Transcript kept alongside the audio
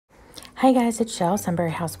Hi guys, it's Shell,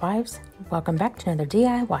 Sunbury Housewives. Welcome back to another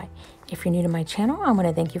DIY. If you're new to my channel, I want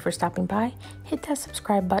to thank you for stopping by. Hit that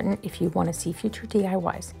subscribe button if you want to see future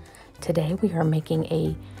DIYs. Today we are making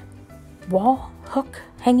a wall hook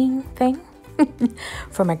hanging thing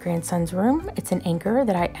for my grandson's room. It's an anchor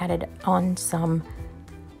that I added on some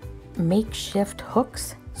makeshift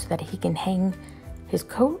hooks so that he can hang his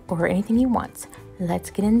coat or anything he wants.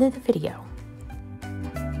 Let's get into the video.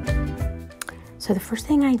 So the first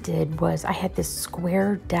thing I did was I had this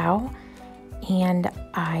square dowel and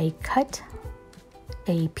I cut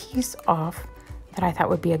a piece off that I thought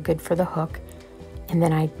would be a good for the hook, and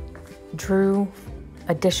then I drew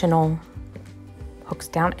additional hooks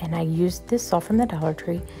down, and I used this saw from the Dollar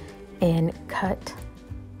Tree and cut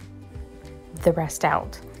the rest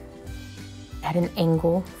out at an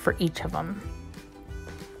angle for each of them.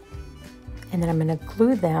 And then I'm going to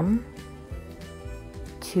glue them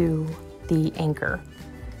to the anchor.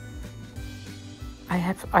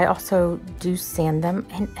 I also do sand them,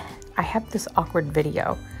 and I have this awkward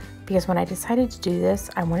video because when I decided to do this,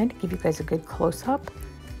 I wanted to give you guys a good close-up,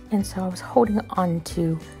 and so I was holding on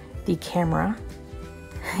to the camera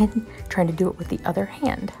and trying to do it with the other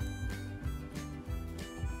hand.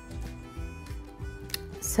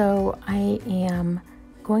 So I am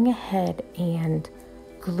going ahead and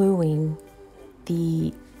gluing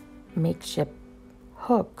the makeshift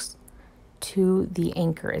hooks to the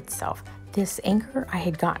anchor itself. This anchor I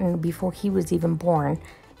had gotten before he was even born.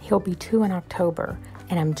 He'll be 2 in October,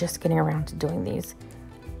 and I'm just getting around to doing these.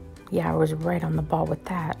 Yeah, I was right on the ball with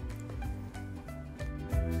that.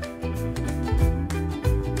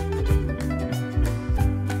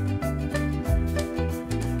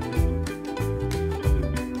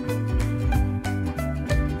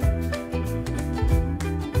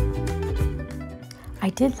 I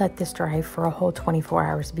did let this dry for a whole 24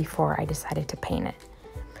 hours before I decided to paint it.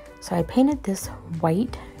 So I painted this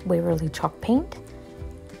white Waverly chalk paint,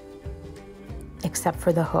 except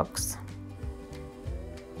for the hooks.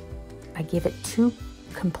 I gave it 2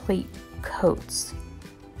 complete coats.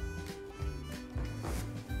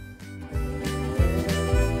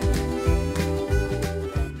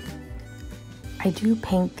 I do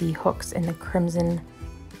paint the hooks in the crimson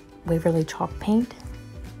Waverly chalk paint.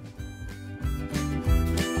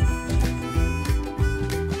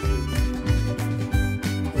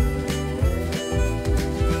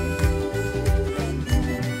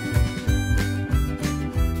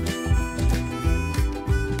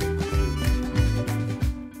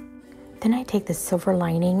 Then I take the silver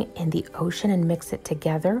lining and the ocean and mix it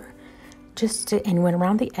together and went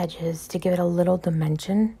around the edges to give it a little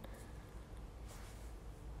dimension.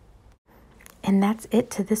 And that's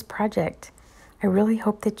it to this project. I really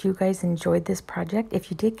hope that you guys enjoyed this project.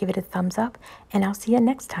 If you did, give it a thumbs up, and I'll see you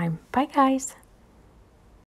next time. Bye guys.